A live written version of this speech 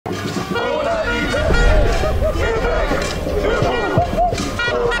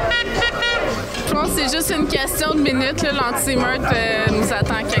minutes, l'anti-meurtre nous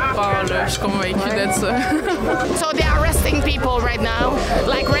attend quelque part. Là. Je suis convaincue de ça. So they're arresting people right now,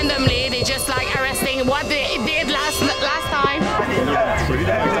 like randomly. They just like arresting what they did last time.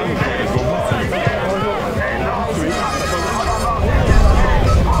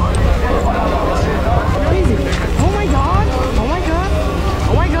 Crazy. Oh my God! Oh my God!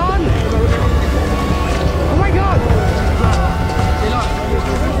 Oh my God! Oh my God!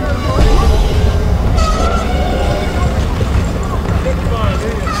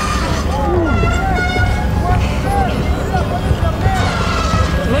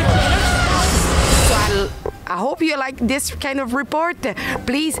 I hope you like this kind of report.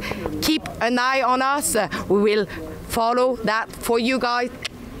 Please keep an eye on us. We will follow that for you guys.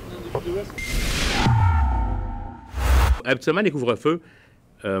 Habituellement, les couvre-feux,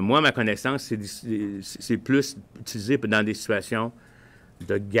 moi, à ma connaissance, c'est plus utilisé dans des situations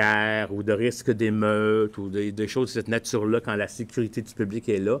de guerre ou de risque d'émeute ou des choses de cette nature-là quand la sécurité du public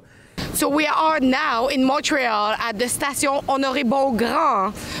est là. So we are now in Montreal at the station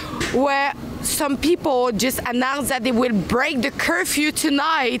Honoré-Beaugrand, where some people just announced that they will break the curfew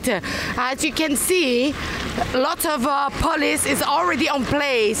tonight. As you can see, lots of police is already on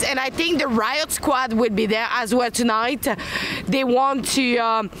place, and I think the riot squad will be there as well tonight. They want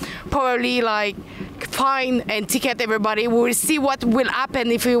to probably like fine and ticket everybody. We will see what will happen,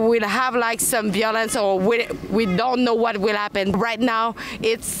 if we will have like some violence, or we don't know what will happen. Right now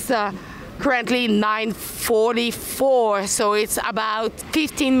it's currently 9:44, so it's about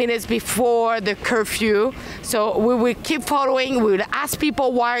 15 minutes before the curfew. So we will keep following, we will ask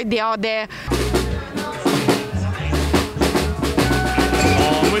people why they are there.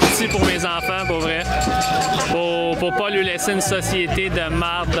 Moi, je suis ici pour mes enfants, pour vrai. Pour pas lui laisser une société de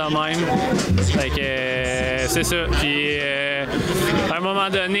marde de même. Fait que c'est ça. Puis à un moment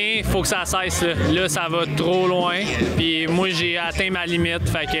donné, il faut que ça cesse. Là, ça va trop loin. Puis moi, j'ai atteint ma limite.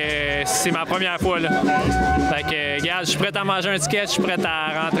 Fait que c'est ma première fois là. Fait que, regarde, je suis prêt à manger un ticket, je suis prêt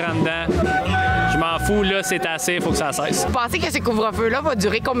à rentrer en dedans. Je m'en fous, là, c'est assez, il faut que ça cesse. Vous pensez que ce couvre-feu-là va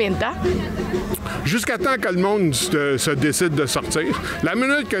durer combien de temps? Jusqu'à temps que le monde se décide de sortir. La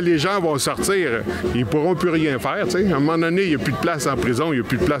minute que les gens vont sortir, ils pourront plus rien faire. T'sais. À un moment donné, il n'y a plus de place en prison, il n'y a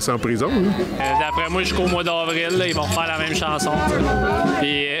plus de place en prison. D'après moi, jusqu'au mois d'avril, ils vont faire la même chanson.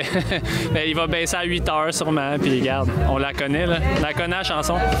 Puis il va baisser à 8 heures sûrement. Puis regarde, on la connaît, là. On la connaît, la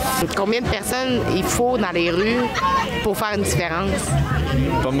chanson. Combien de personnes il faut dans les rues pour faire une différence?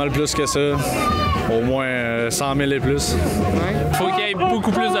 Pas mal plus que ça. Au moins 100 000 et plus. Il faut qu'il y ait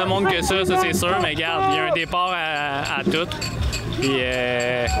beaucoup plus de monde que ça c'est sûr. Mais regarde, il y a un départ à tout. Puis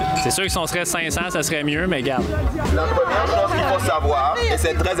c'est sûr que si on serait 500, ça serait mieux, mais regarde. La première chose qu'il faut savoir, et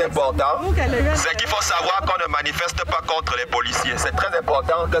c'est très important, c'est qu'il faut savoir qu'on ne manifeste pas contre les policiers. C'est très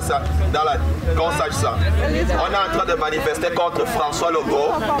important que ça, qu'on sache ça. On est en train de manifester contre François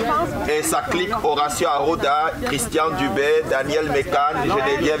Legault et sa clique Horacio Arruda, Christian Dubé, Daniel Mécan,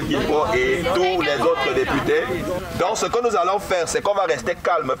 Geneviève Guilbeault et tous les autres députés. Donc ce que nous allons faire, c'est qu'on va rester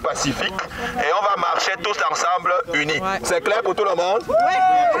calme, pacifique et on va marcher tous ensemble unis. C'est clair pour tout le monde?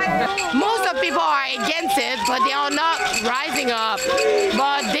 Most of people are against it, but they are not rising up.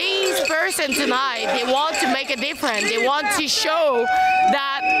 But these persons tonight, they want to make a difference. They want to show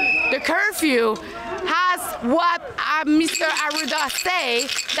that the curfew has what Mr. Arruda say,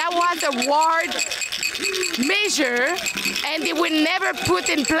 that was a ward measure, and they will never put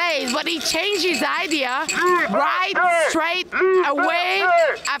in place, but he changed his idea right straight away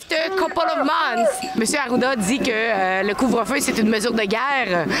after a couple of months. Monsieur Arruda dit que le couvre-feu, c'est une mesure de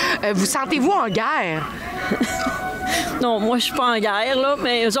guerre. Vous sentez-vous en guerre? Non, moi, je suis pas en guerre, là,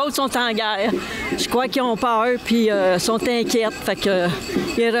 mais eux autres sont en guerre. Je crois qu'ils ont peur, puis sont inquiets, fait que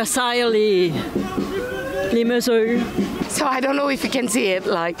ils resserrent les mesures. So I don't know if you can see it,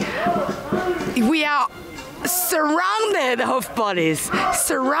 like, we are surrounded of police,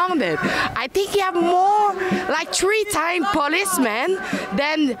 surrounded. I think you have more, like 3 times policemen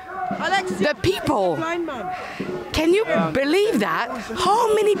than the people. Can you believe that?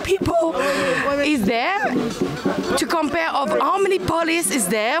 How many people is there to compare of how many police is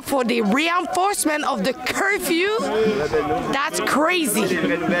there for the reinforcement of the curfew? That's crazy.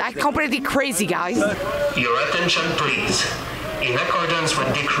 That's completely crazy, guys. Your attention, please. In accordance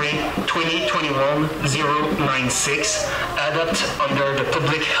with Decree 2021-096, adopted under the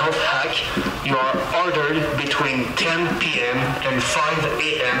Public Health Act, you are ordered between 10 p.m. and 5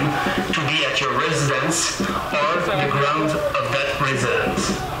 a.m. to be at your residence or the grounds of that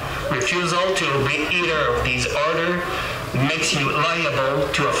residence. Refusal to obey either of these orders makes you liable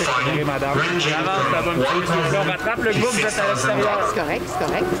to a fine ranging from $1,000 to $6,000. C'est correct, c'est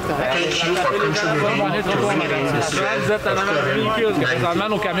correct, c'est correct. Thank you for contributing to limiting the spread. Vous êtes en avant du véhicule, présentement,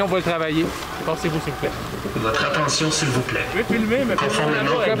 nos camions vont travailler. Passez-vous, s'il vous plaît. Votre attention, s'il vous plaît. Je vais filmer, mais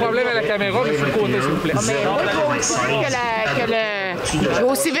Conformément aucun problème avec la caméra, mais sur le côté, s'il vous plaît. Je vais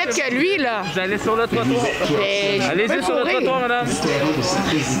aussi vite que lui, là. Vous allez sur le trottoir. Allez-y sur le trottoir, madame. du terrain de sa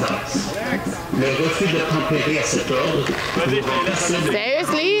résidence. Le refus de tempérer à cet ordre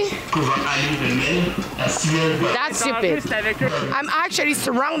Seriously? pouvant aller de 1000 à 6 000 $ That's stupid. I'm actually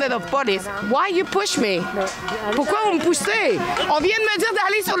surrounded of police. Why you push me? Pourquoi vous me poussez? On vient de me dire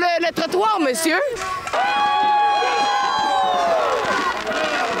d'aller sur le trottoir, monsieur.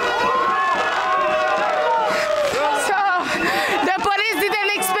 So, the police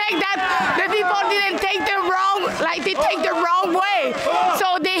didn't expect that the people didn't take the wrong way. So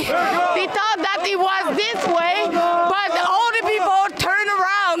they thought that it was this way, but all the people turn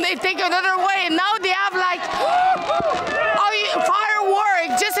around, they take another way, and now they have like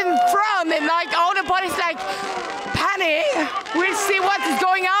fireworks just in front, and like all the police like panic. We'll see what is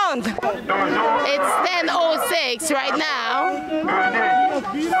going on. It's 10:06 right now,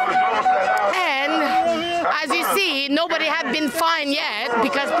 and as you see, nobody has been fined yet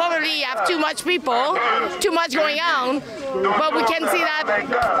because probably you have too much people, too much going on. But we can see that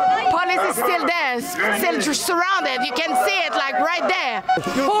police is still there, still surrounded. You can see it like right there.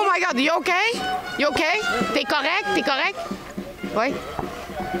 Oh my God, you okay? You okay? T'es correct? T'es correct? Oui.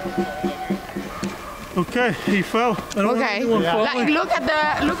 Okay, he fell. Okay. Like, look at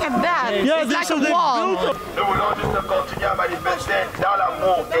that. Yeah, it's like a wall. Nous voulons juste continuer à manifester dans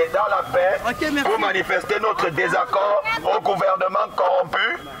l'amour et dans la paix pour manifester notre désaccord au gouvernement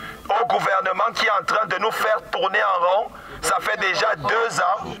corrompu, au gouvernement qui est en train de nous faire tourner en rond. Ça fait déjà 2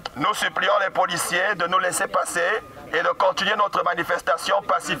 ans. Nous supplions les policiers de nous laisser passer et de continuer notre manifestation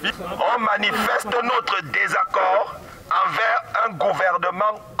pacifique. On manifeste notre désaccord envers un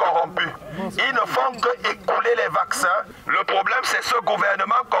gouvernement corrompu. Ils ne font que écouler les vaccins. Le problème, c'est ce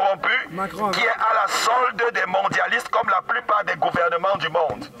gouvernement corrompu qui est à la solde des mondialistes comme la plupart des gouvernements du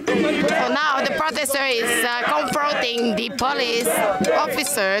monde. So now the protester is confronting the police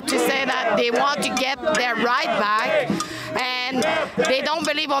officer to say that they want to get their right back and they don't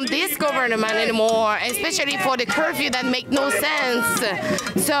believe on this government anymore, especially for the curfew that make no sense.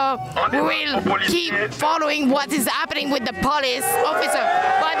 So we will keep following what is happening with the police officer,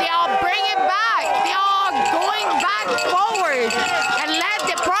 but they are bringing back, they are going back forward and let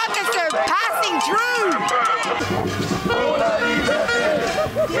the protester passing through.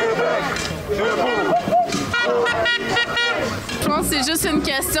 Je pense que c'est juste une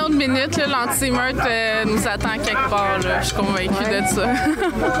question de minutes. L'anti-meurtre nous attend quelque part. Là. Je suis convaincue de ça.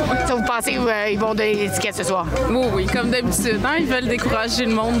 So, vous pensez qu'ils vont donner l'étiquette ce soir? Oui, comme d'habitude. Hein? Ils veulent décourager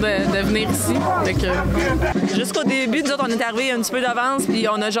le monde de venir ici. Jusqu'au début, nous autres, on est arrivés un petit peu d'avance, puis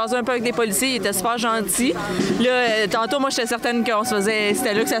on a jasé un peu avec des policiers. Ils étaient super gentils. Là, tantôt, moi, j'étais certaine qu'on se faisait...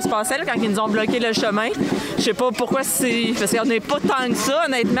 C'était là que ça se passait, là, quand ils nous ont bloqué le chemin. Je sais pas pourquoi c'est... Parce qu'on n'est pas tant que ça,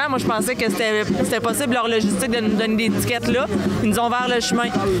 honnêtement. Moi, je pensais que c'était possible, leur logistique, de nous donner des étiquettes là. Ils nous ont ouvert le chemin.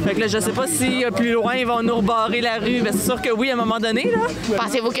 Fait que là, je sais pas si plus loin, ils vont nous rebarrer la rue. Ben, c'est sûr que oui, à un moment donné, là.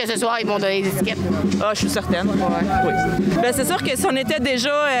 Pensez-vous que ce soir, ils vont donner des étiquettes? Ah, je suis certaine. Ouais. Oui. Ben, c'est sûr que si on était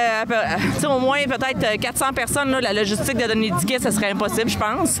déjà au moins peut-être 400 personnes, là, la logistique de donner des étiquettes, ça serait impossible, je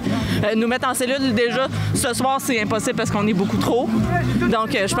pense. Nous mettre en cellule, déjà, ce soir, c'est impossible parce qu'on est beaucoup trop.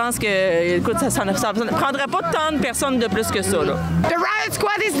 Donc, je pense que, écoute, ça ne prendrait pas tant de personnes de plus que ça, là. The riot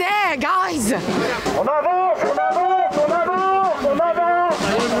squad is there, guys! On avance, on avance, on avance, on avance!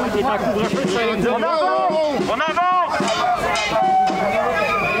 On avance, on avance!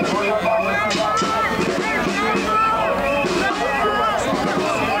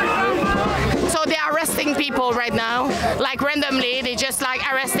 So they're arresting people right now, like randomly. They just like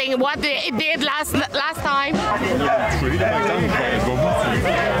arresting what they did last time.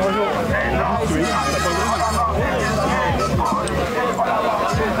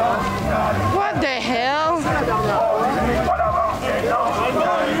 What the hell?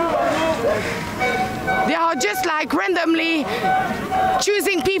 They are just like randomly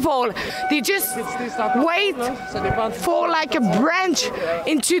choosing people. They just wait for like a branch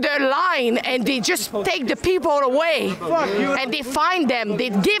into their line and they just take the people away and they find them, they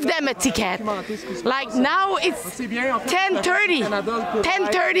give them a ticket. Like now it's 10:30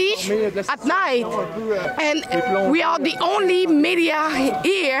 at night and we are the only media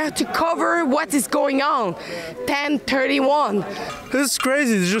here to cover what is going on. 10:31. This is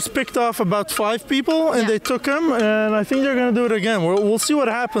crazy. They just picked off about 5 people and they took them, and I think they're going to do it again. We'll see what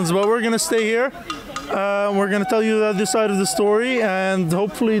happens, but we're going to stay here We're going to tell you the other side of the story, and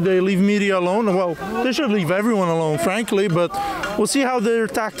hopefully they leave media alone. Well, they should leave everyone alone, frankly, but we'll see how their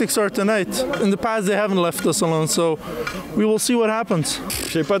tactics are tonight. In the past, they haven't left us alone, so we will see what happens.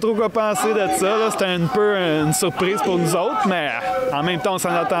 Je sais pas trop quoi penser de ça. C'était un peu une surprise pour nous autres, mais en même temps, on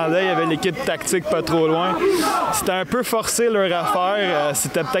s'en attendait. Il y avait l'équipe tactique pas trop loin. C'était un peu forcé leur affaire.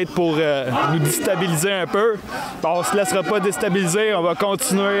 C'était peut-être pour nous déstabiliser un peu. Bon, on se laissera pas déstabiliser. On va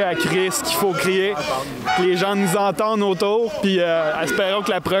continuer à crier ce qu'il faut crier. Que les gens nous entendent autour. Puis espérons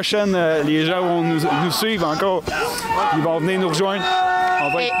que la prochaine, les gens vont nous suivre encore. Ils vont venir nous rejoindre. On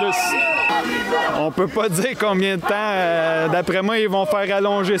va être plus. On peut pas dire combien de temps. D'après moi, ils vont faire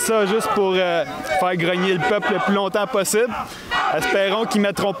allonger ça juste pour faire grogner le peuple le plus longtemps possible. Espérons qu'ils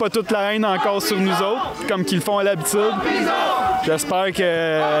mettront pas toute la haine encore sur nous autres, comme qu'ils le font à l'habitude. J'espère qu'il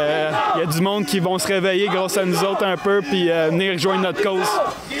y a du monde qui vont se réveiller grâce à nous autres un peu puis venir rejoindre notre cause.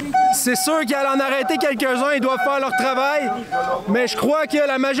 C'est sûr qu'il allait en arrêter quelques-uns, ils doivent faire leur travail, mais je crois que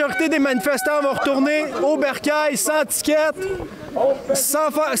la majorité des manifestants vont retourner au bercail sans ticket, sans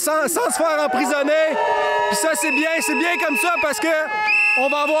se faire emprisonner. Puis ça, c'est bien comme ça parce que on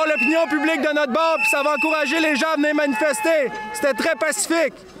va avoir l'opinion publique de notre bord, puis ça va encourager les gens à venir manifester. C'était très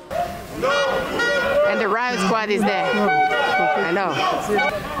pacifique. And the riot squad is there. I know.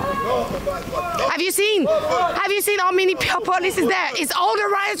 Have you seen how many police is there? It's all the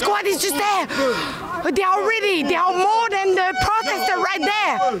riot squad is just there. They are ready. They are more than the protesters right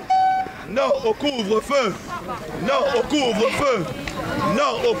there. Non au couvre-feu. Non au couvre-feu.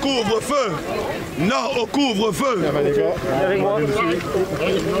 Non au couvre-feu. Non au couvre-feu.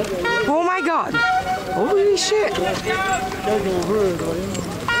 Oh my God. Holy shit.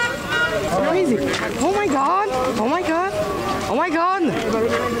 Crazy. Oh my God. Oh my God. Oh my God.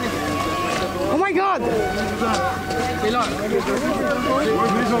 Oh my God.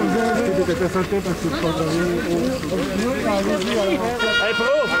 Hey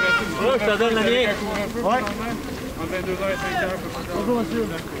Pro, je te donne la mienne. Ouais. Entre 22h et 5h. Bonjour monsieur.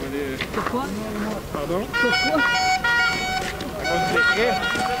 Pourquoi? Pardon? Pourquoi? À cause des frais.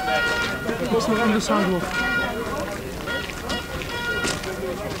 Pourquoi se rendre de sanglots?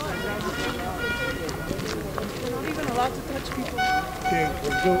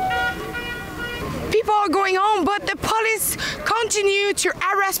 People are going home, but the police continue to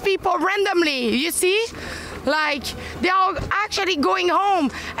arrest people randomly. You see? Like, they are actually going home,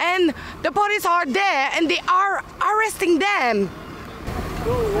 and the police are there, and they are arresting them.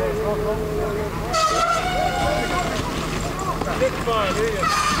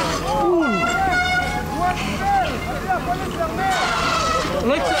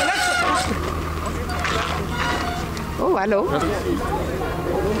 Oh, hello.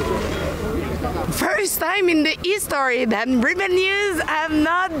 First time in the history that revenues have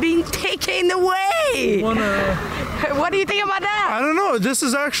not been taken away. What do you think about that? I don't know. This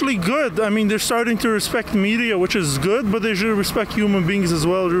is actually good. I mean, they're starting to respect media, which is good, but they should respect human beings as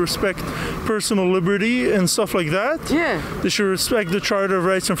well. They respect personal liberty and stuff like that. Yeah. They should respect the Charter of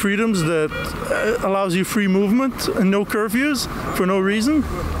Rights and Freedoms that allows you free movement and no curfews for no reason.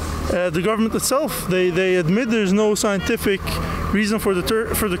 The government itself, they admit there's no scientific reason for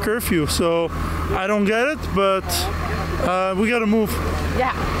the curfew. So I don't get it, but we gotta move.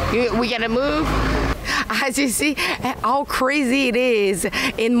 Yeah, we gotta move. As you see how crazy it is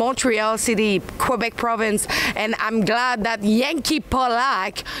in Montreal City, Quebec province, and I'm glad that Yankee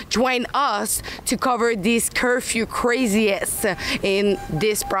Polak joined us to cover this curfew craziest in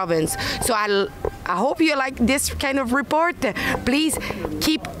this province. So I hope you like this kind of report. Please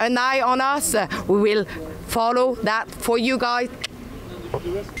keep an eye on us. We will follow that for you guys.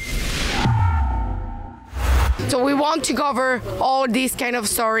 So we want to cover all this kind of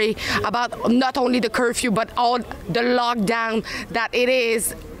story about not only the curfew, but all the lockdown that it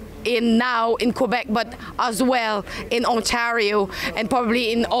is now in Quebec, but as well in Ontario and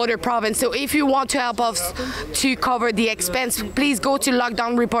probably in other provinces. So if you want to help us to cover the expense, please go to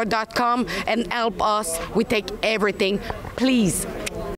lockdownreport.com and help us. We take everything. Please.